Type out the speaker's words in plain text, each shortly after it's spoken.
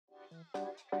In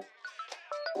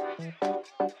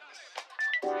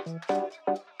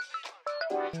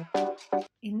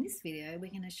this video, we're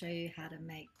going to show you how to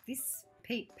make this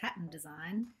peat pattern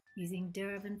design using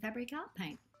Derivan Fabric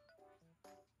Paint.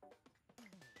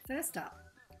 First up,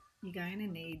 you're going to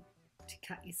need to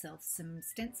cut yourself some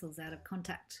stencils out of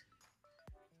contact.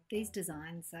 These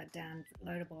designs are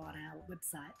downloadable on our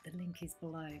website. The link is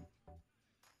below.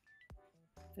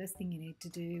 First thing you need to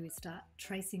do is start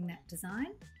tracing that design.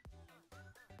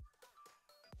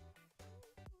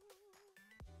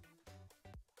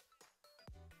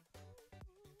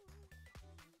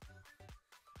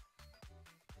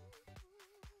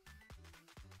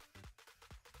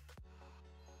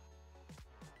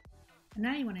 And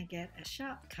now you want to get a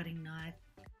sharp cutting knife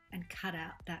and cut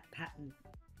out that pattern.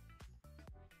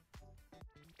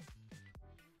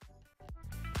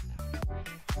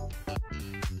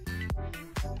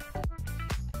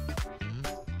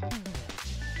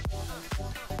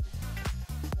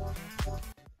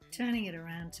 Turning it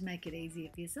around to make it easier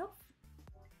for yourself.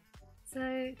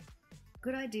 So,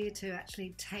 good idea to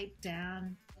actually tape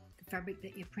down the fabric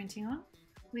that you're printing on.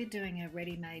 We're doing a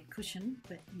ready-made cushion,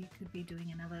 but you could be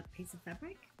doing another piece of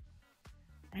fabric.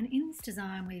 And in this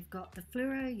design, we've got the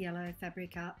fluoro yellow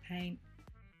fabric art paint,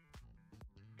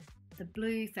 the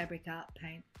blue fabric art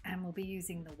paint, and we'll be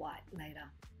using the white later.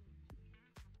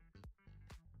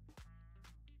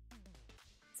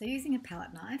 So using a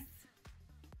palette knife,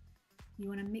 you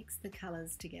want to mix the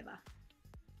colours together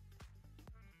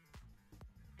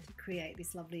to create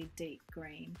this lovely deep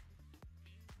green.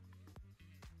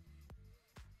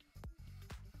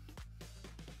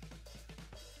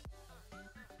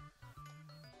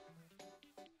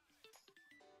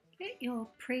 Get your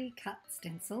pre-cut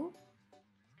stencil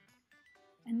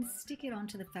and stick it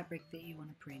onto the fabric that you want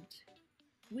to print.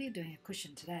 We're doing a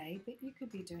cushion today, but you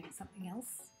could be doing something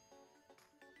else.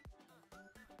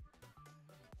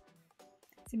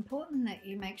 It's important that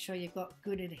you make sure you've got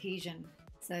good adhesion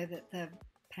so that the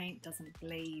paint doesn't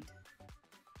bleed.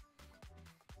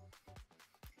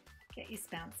 Get your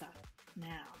spouncer.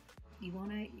 Now, you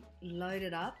want to load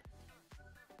it up.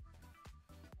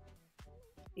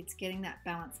 It's getting that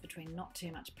balance between not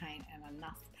too much paint and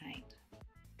enough paint.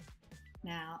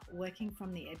 Now, working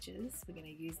from the edges, we're going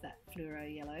to use that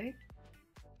fluoro yellow.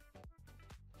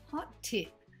 Hot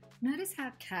tip, notice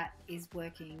how Kat is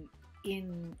working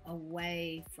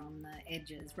away from the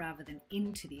edges rather than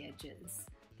into the edges.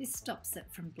 This stops it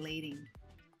from bleeding.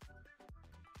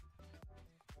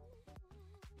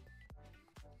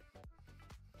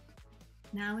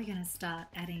 Now we're going to start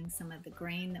adding some of the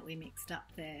green that we mixed up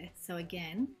there. So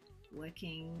again,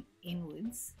 working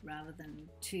inwards rather than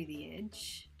to the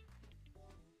edge.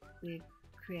 We're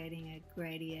creating a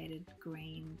gradiated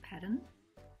green pattern.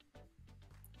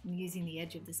 I'm using the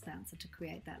edge of the spouncer to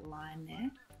create that line there.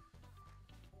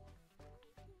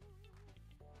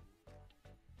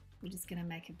 We're just going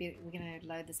to we're going to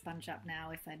load the sponge up now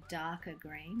with a darker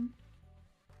green.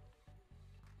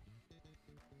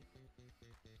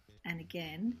 And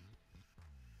again,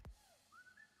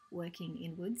 working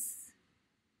inwards,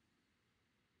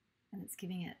 and it's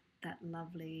giving it that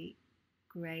lovely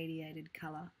gradiated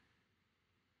colour.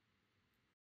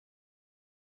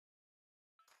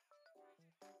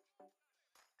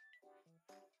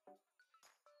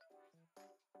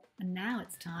 And now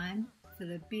it's time for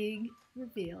the big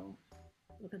reveal.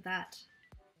 Look at that.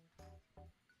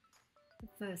 The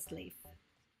first leaf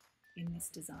in this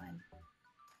design.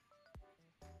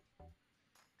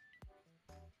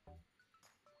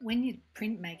 When you're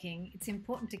printmaking, it's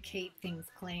important to keep things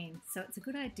clean. So it's a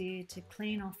good idea to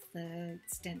clean off the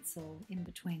stencil in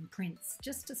between prints,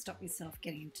 just to stop yourself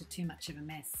getting into too much of a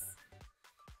mess.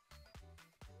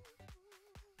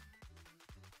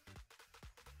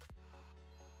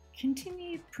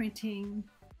 Continue printing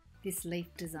this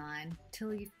leaf design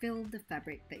till you fill the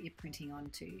fabric that you're printing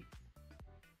onto.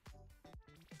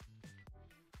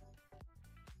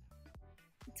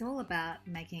 It's all about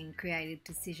making creative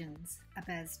decisions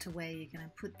as to where you're going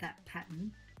to put that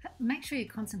pattern. Make sure you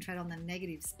concentrate on the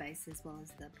negative space as well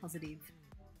as the positive.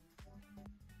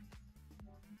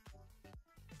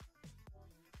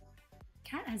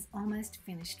 Kat has almost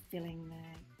finished filling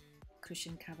the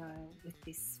cushion cover with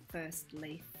this first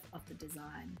leaf of the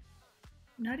design.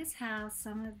 Notice how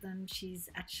some of them she's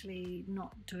actually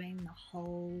not doing the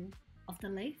whole of the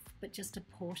leaf, but just a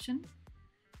portion.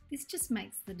 This just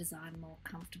makes the design more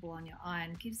comfortable on your eye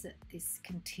and gives it this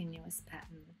continuous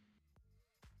pattern.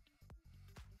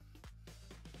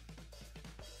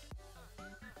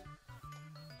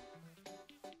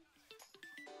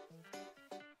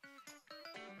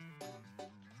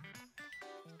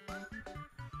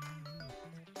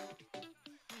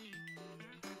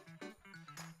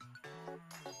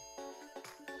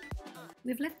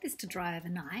 We've left this to dry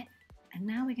overnight, and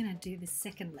now we're going to do the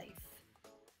second leaf.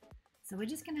 So we're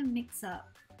just going to mix up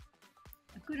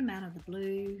a good amount of the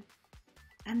blue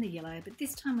and the yellow, but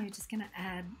this time we're just going to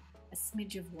add a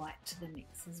smidge of white to the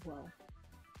mix as well.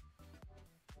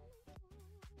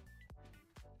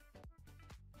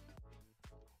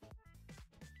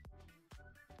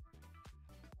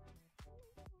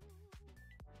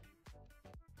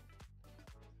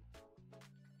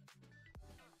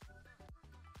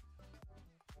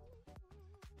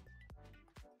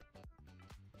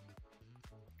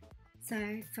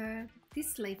 So for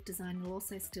this leaf design, we'll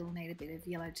also still need a bit of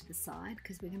yellow to the side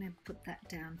because we're going to put that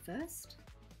down first.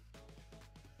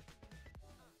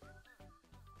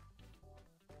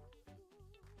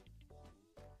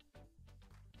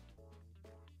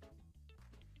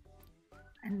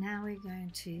 And now we're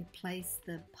going to place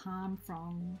the palm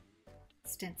frond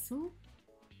stencil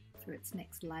for its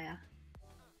next layer.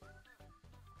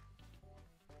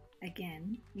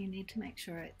 Again, you need to make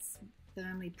sure it's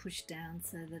firmly pushed down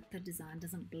so that the design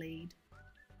doesn't bleed.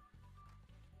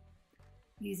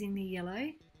 Using the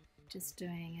yellow, just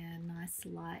doing a nice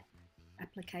light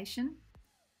application.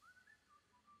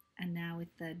 And now with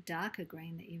the darker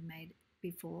green that you made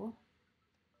before,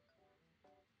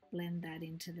 blend that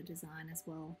into the design as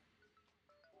well.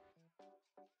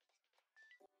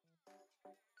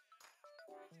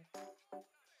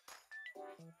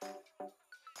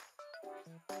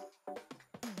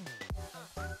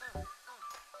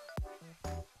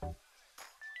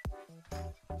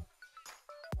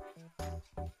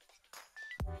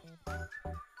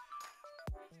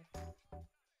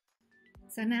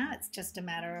 So now it's just a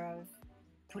matter of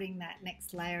putting that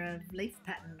next layer of leaf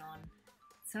pattern on.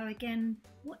 So again,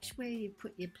 watch where you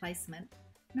put your placement.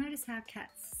 Notice how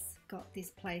Kat's got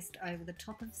this placed over the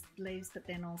top of leaves, but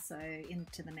then also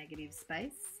into the negative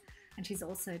space. And she's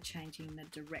also changing the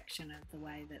direction of the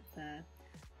way that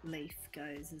the leaf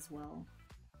goes as well.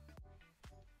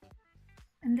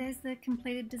 And there's the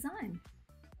completed design.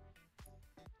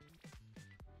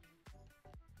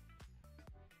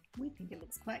 We think it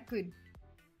looks quite good.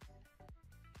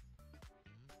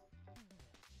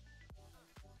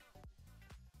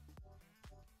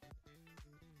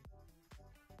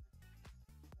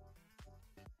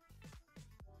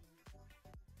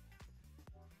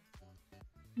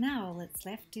 Now all that's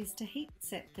left is to heat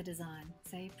set the design.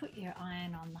 So you put your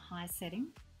iron on the high setting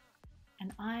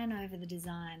and iron over the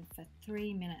design for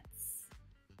 3 minutes.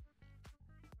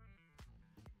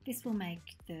 This will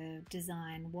make the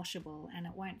design washable and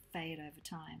it won't fade over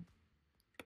time.